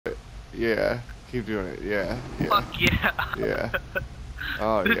Yeah, keep doing it. Yeah, yeah. Fuck yeah. Yeah.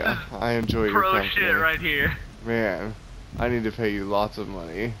 Oh yeah, I enjoy your Pro company. shit right here. Man, I need to pay you lots of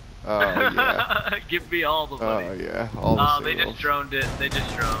money. Oh yeah. Give me all the money. Oh yeah, all the they sales. just droned it. They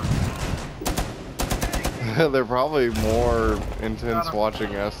just droned. They're probably more intense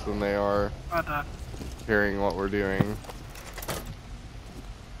watching us than they are hearing what we're doing.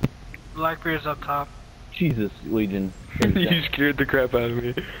 Blackbeard's up top. Jesus, Legion. You scared the crap out of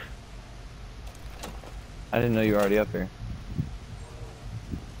me. I didn't know you were already up here.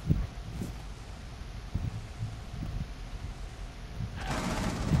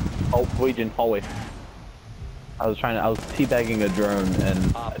 Oh, Legion, hallway. I was teabagging a drone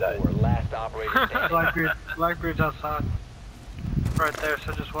and I died. Last operator. Blackbeard's outside. Right there,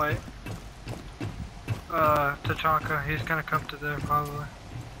 so just wait. Tachanka, he's gonna come to there probably.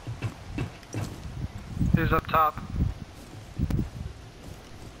 He's up top.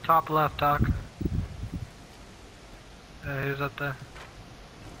 Top left, Doc. Yeah, he's up there.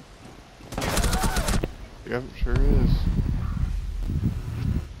 Yep, sure is.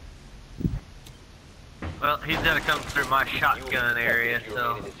 Well, he's gonna come through my shotgun area,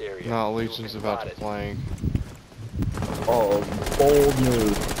 so. No, Legion's about to flank. Oh, bold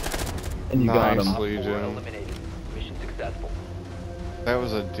move. And you got Nice, him. Legion. Mission successful. That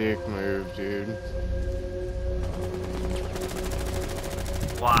was a dick move, dude.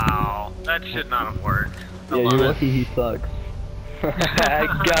 Wow, that should not have worked. Yeah, you're lucky he sucks. I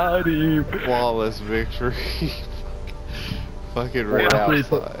got him. Flawless victory. Fucking right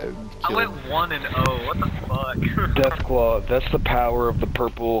outside. I went 1-0. What the fuck? Deathclaw, that's the power of the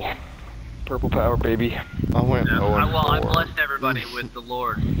purple power, baby. I went Yeah, 0 and well, I 4. blessed everybody with the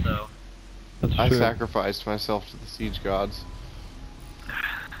Lord, so. That's I true. sacrificed myself to the siege gods.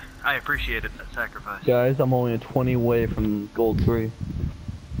 I appreciated that sacrifice. Guys, I'm only a 20 away from gold 3.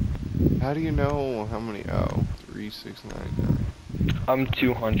 How do you know how many? Oh, 3, 6, 9, 9. I'm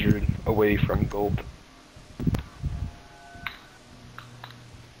 200 away from gold.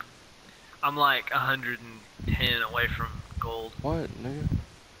 I'm like 110 away from gold. What, nigga?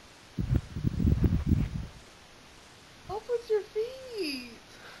 Help with your feet.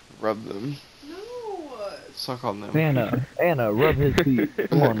 Rub them. No. Suck on them. Anna, rub his feet.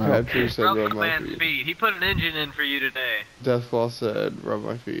 Come on now. Crabtree said Rub rub the my man's feet. feet. He put an engine in for you today. Deathclaw said rub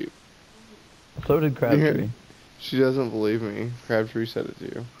my feet. So did Crabtree. She doesn't believe me. Crabtree said it to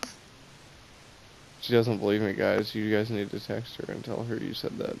you. She doesn't believe me, guys. You guys need to text her and tell her you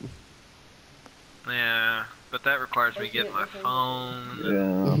said that. Yeah, but that requires me getting my phone.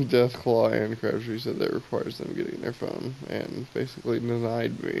 Yeah. Deathclaw and Crabtree said that requires them getting their phone and basically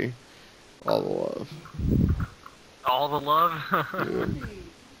denied me all the love. All the love? Dude.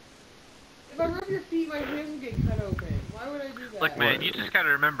 If I rub your feet, my hands will get cut open. Why would I do that? Look, man, you just gotta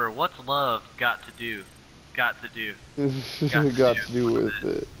remember, what's love got to do? Got to do. Got to do with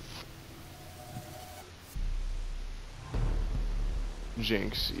it.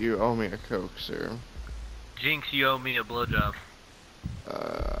 Jinx, you owe me a Coke, sir. Jinx, you owe me a blowjob.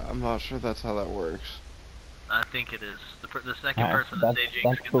 I'm not sure that's how that works. I think it is. The second person to That's, say Jinx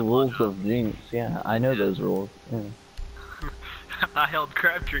that's gets the a rules blowjob. of Jinx. Yeah, I know those rules. Yeah. I held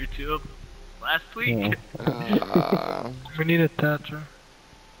Crabtree to him last week. Yeah. We need a Thatcher.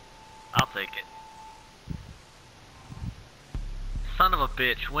 I'll take it. Son of a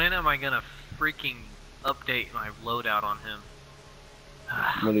bitch, when am I gonna freaking update my loadout on him?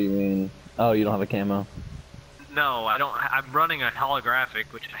 What do you mean? Oh, you don't have a camo? No, I don't. I'm running a holographic,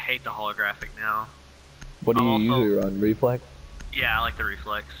 which I hate the holographic now. What do you Also- usually run? Reflex? Yeah, I like the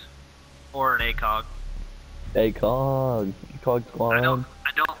reflex. Or an ACOG. ACOG. ACOG squad. I don't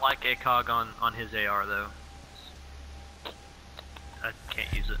like ACOG on his AR though. I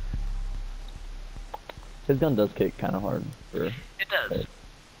can't use it. His gun does kick kind of hard. It does.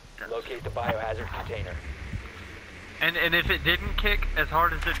 Locate the biohazard container. And if it didn't kick as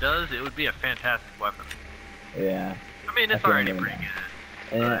hard as it does, it would be a fantastic weapon. Yeah. I mean, it's I already feel pretty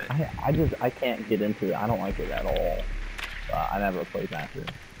that. good. And I can't get into it. I don't like it at all. I never play Thatcher.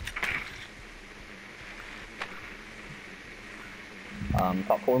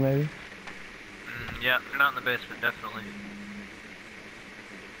 Top 4 maybe? Yeah, they're not in the basement, definitely.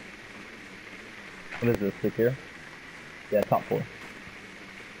 What is this, secure? Yeah, top 4. And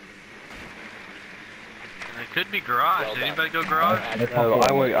it could be garage. Did anybody go garage? No,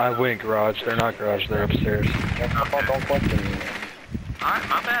 I went garage. They're not garage. They're upstairs. Don't question me. Alright,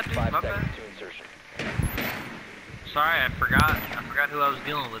 my bad, dude. 5 My seconds bad. to insertion. Sorry, I forgot who I was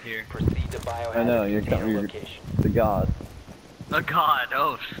dealing with here. Proceed to biohazard I know, you're container location. the god. Oh god,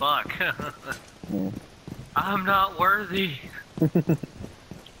 oh fuck. Yeah. I'm not worthy.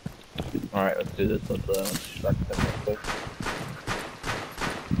 Alright, let's do this. Let's start this real quick.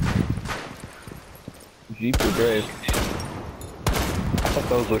 Jeep, you're brave. I thought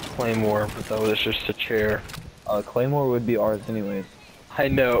that was a claymore, but that was just a chair. Claymore would be ours anyways. I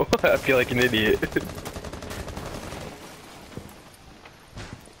know. I feel like an idiot.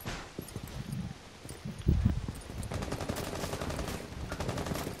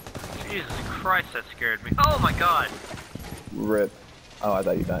 Jesus Christ, that scared me. Oh my god! Rip. Oh, I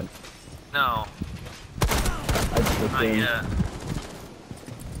thought you died. No, I just not assumed. yet.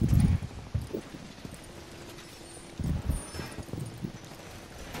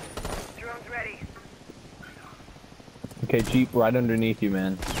 Okay, Jeep, right underneath you,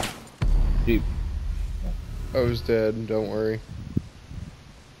 man. Jeep. I was dead, don't worry.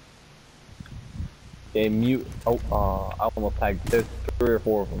 Okay, mute. Oh, I almost tagged. There's 3 or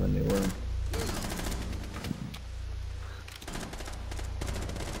 4 of them in the room.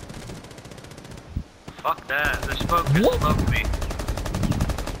 Fuck that. The smoke just smoked me.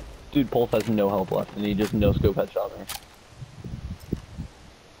 Dude, Pulse has no health left, and he just no-scope headshot me.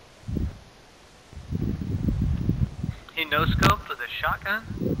 He no-scoped with a shotgun?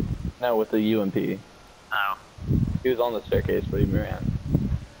 No, with the UMP. Oh. He was on the staircase, but he ran.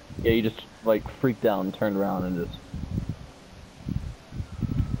 Yeah, he just, like, freaked out and turned around and just...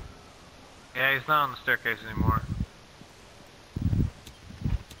 Yeah, he's not on the staircase anymore.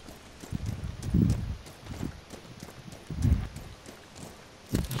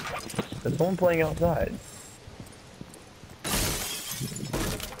 There's someone playing outside.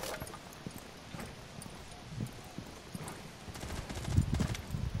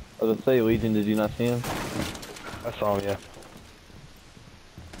 I was gonna say, Legion, did you not see him? I saw him, yeah.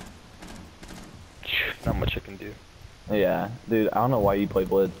 Not much I can do. Yeah, dude, I don't know why you play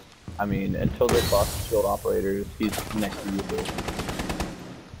Blitz. I mean, until they lost field operators, he's next to you.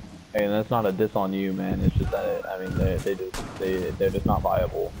 Hey, and that's not a diss on you, man. It's just that, I mean, they're just not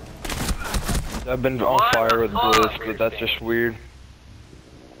viable. I've been on What fire the with fuck? Bliss, but that's just weird.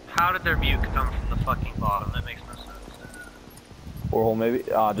 How did their mute come from the fucking bottom? That makes no sense. 4-hole maybe?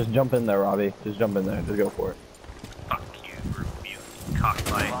 Just jump in there, Robbie. Just jump in there. Just go for it. Fuck you, mute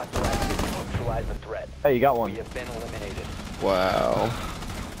cockfight. Hostile activity. Neutralize the threat. Hey, you got one. We have been eliminated. Wow.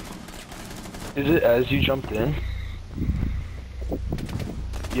 Is it as you jumped in?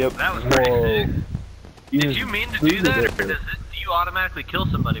 Yep. That was pretty sick. Did just you mean to do booted that, it. or do you automatically kill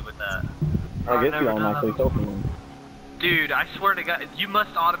somebody with that? I guess never you done automatically that kill someone. Dude, I swear to God, you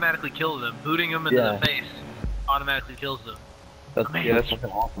must automatically kill them. Booting them into Yeah. the face automatically kills them. That's, Amazing. that's fucking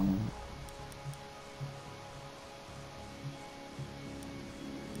awesome.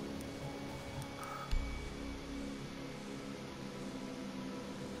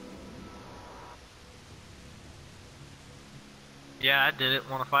 Yeah, I did it.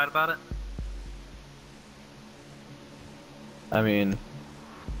 Want to fight about it? I mean,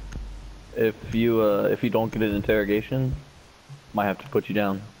 if you don't get an interrogation, might have to put you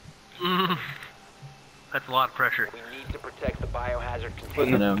down. That's a lot of pressure. We need to protect the biohazard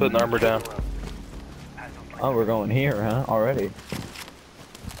Putting container. the armor down. Oh, we're going here, huh? Already.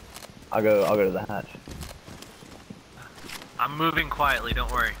 I'll go to the hatch. I'm moving quietly.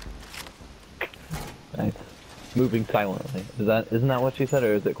 Don't worry. Nice. Moving silently. Isn't that what she said,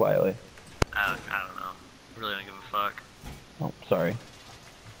 or is it quietly? I don't know. Really don't give a fuck. Oh, sorry.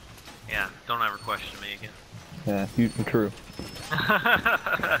 Yeah, don't ever question me again. Yeah, true.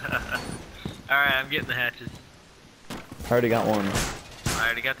 Alright, I'm getting the hatches. I already got one. I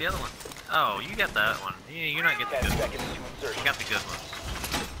already got the other one. Oh, you got that one. Yeah, you're not getting 10 the good seconds ones. to insert. You got the good ones.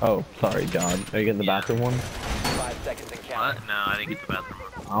 Oh, sorry, John. Are you getting the bathroom one? 5 seconds and counting. What? No, I didn't get the bathroom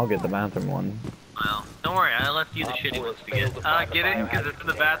one. I'll get the bathroom one. Well, don't worry, I left you the shitty ones to get. Get it? Because it's in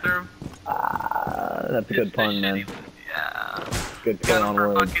the bathroom? That's a good It's the pun, man. shitty ones. Yeah. Good play Got on them for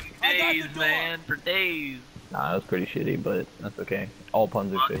words. fucking days, man. For days. Nah, that was pretty shitty, but that's okay. All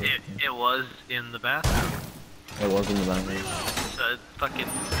puns are Well, shitty. it was in the bathroom. It was in the bathroom. So it fucking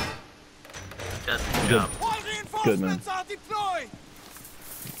does the Good. job. Good, man.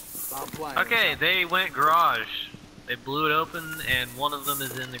 Okay, they went garage. They blew it open, and one of them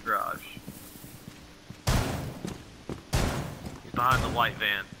is in the garage. He's behind the white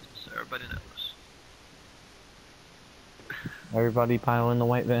van, so everybody knows. Everybody pile in the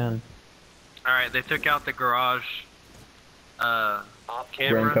white van. Alright, they took out the garage Op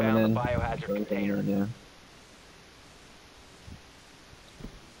camera. four coming found in. the biohazard Drone coming container. in, yeah.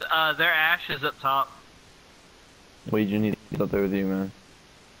 Their ash is up top. Legion, he's up there with you, man.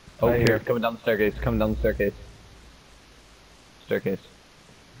 Oh, Right here, here. coming down the staircase, coming down the staircase. Staircase.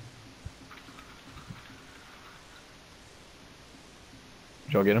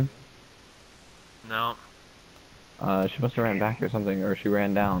 Did y'all get him? No. She must have ran back or something, or she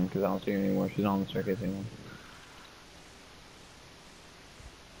ran down, because I don't see her anymore. She's not on the staircase anymore.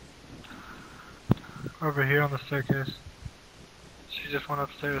 Over here on the staircase. She just went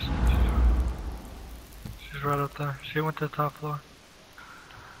upstairs. She's right up there. She went to the top floor.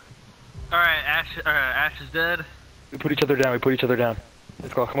 Alright, Ash is dead. We put each other down. We put each other down.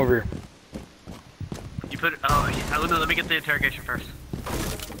 Let's go. Come over here. You put. Oh, yeah, let me get the interrogation first.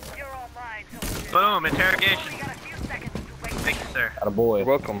 Boom, interrogation. Thank you, sir. Got a boy. You're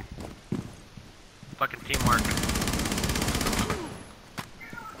welcome. Fucking teamwork.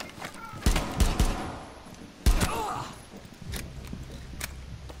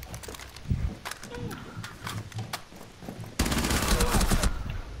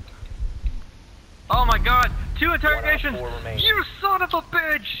 Oh my god, 2 interrogations! You son of a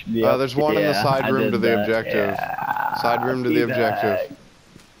bitch! Yep. There's one in the Yeah, side I room did to the that. objective. Yeah. Side room to the objective.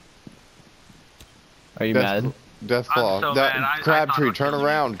 Are you mad? Deathclaw. I'm so That mad. I Crabtree, thought turn it was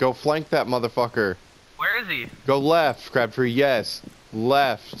around. Go flank that motherfucker. Where is he? Go left, Crabtree. Yes.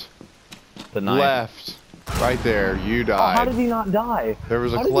 Left. The knife. Left. Right there. You Oh, how did died. he not die? There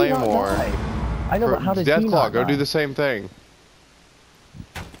was a How did he not claymore. die? I know, but how did he Deathclaw, not go die? do the same thing.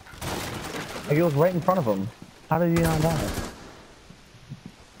 Like, it was right in front of him. How did he not die?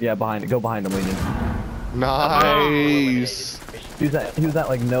 Yeah, behind it. Go behind him, Legion. Nice. He was at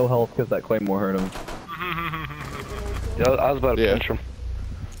like no health because that claymore hurt him. Yeah, I was about to punch him.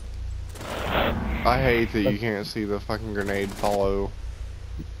 I hate that you can't see the fucking grenade follow.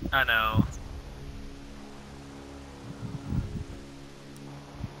 I know.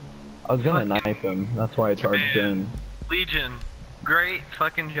 I was gonna knife him. That's why I charged in. Legion, great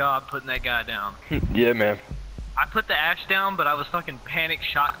fucking job putting that guy down. Yeah, man. I put the Ash down, but I was fucking panic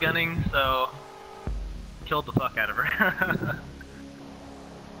shotgunning, so killed the fuck out of her.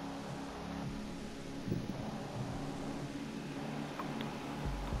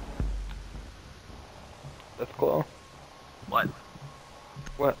 That's cool. What?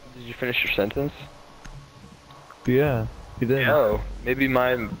 What? Did you finish your sentence? Yeah, he did. Yeah. Oh, maybe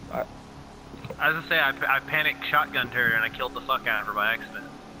mine. I was gonna say, I panic shotgunned her and I killed the fuck out of her by accident.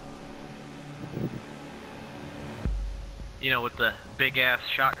 You know, with the big ass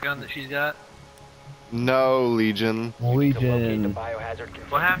shotgun that she's got? No, Legion. Legion.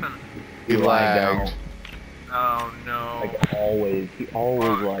 What happened? He lagged. Oh no. Like always. He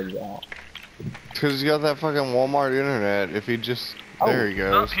always lags out. Because you got that fucking Walmart internet. If he just... There he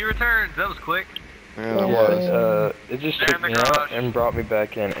Oh, goes. he returns. That was quick. Yeah, that was. It just They're took in the me out garage. and brought me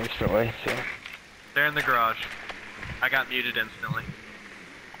back in instantly. So. They're in the garage. I got muted instantly.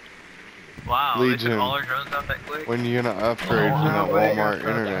 Wow, Legion. they took all our drones out that quick? When you gonna upgrade from that Walmart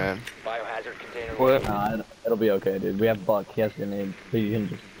internet? Biohazard container. What? It'll be okay, dude. We have Buck. He has grenades, so you can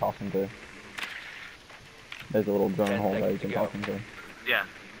just toss him to. There's a little drone hole that you can toss him to. Yeah.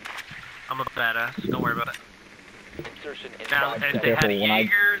 I'm a badass. Don't worry about it. Insertion in Now, five if seconds. they had a When I-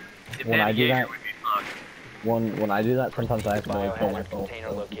 Jaeger, if they when had I a do Jaeger, that- we'd be fucked. When I do that, sometimes I accidentally kill Biohazard myself. container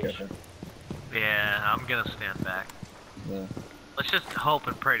So be location. careful. Yeah, I'm gonna stand back. Yeah. Let's just hope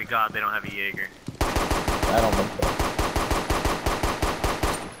and pray to God they don't have a Jaeger. I don't think so.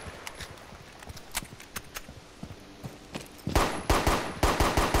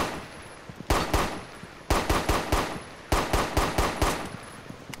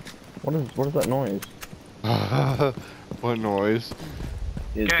 What is that noise? What noise?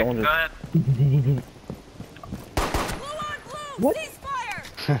 Is Okay, someone go just... ahead. What?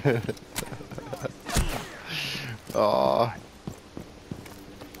 Aw.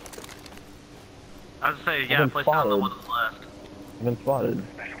 I was gonna say, I've yeah, been place down the spotted. one on the left. I've been spotted.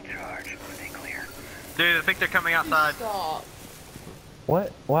 Dude, I think they're coming outside. Stop.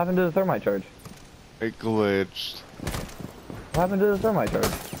 What? What happened to the thermite charge? It glitched. What happened to the thermite charge?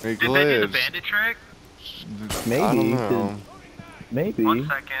 It Did they do the glitched. bandit trick? Maybe. I don't know. Maybe. 1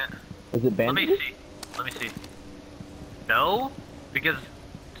 second. Is it Let me bandaged? see. Let me see. No? Because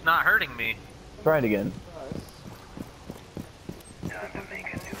it's not hurting me. Try it again.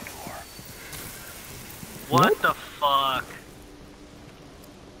 What the fuck?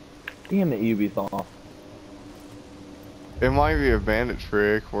 Damn it, Ubisoft. It might be a bandit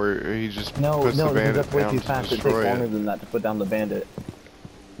trick where he just No, puts no, the because bandit that's way down too to fast. It takes destroy longer it. than that to put down the bandit.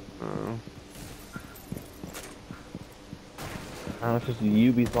 Oh. It's just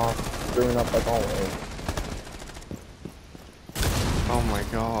Ubisoft screwing up like always. Oh my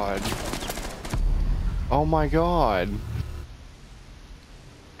god. Oh my god.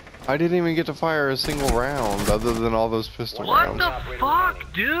 I didn't even get to fire a single round other than all those pistol What rounds. the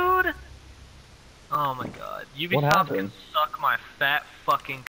fuck, dude? Oh my god. Ubisoft can happened? suck my fat fucking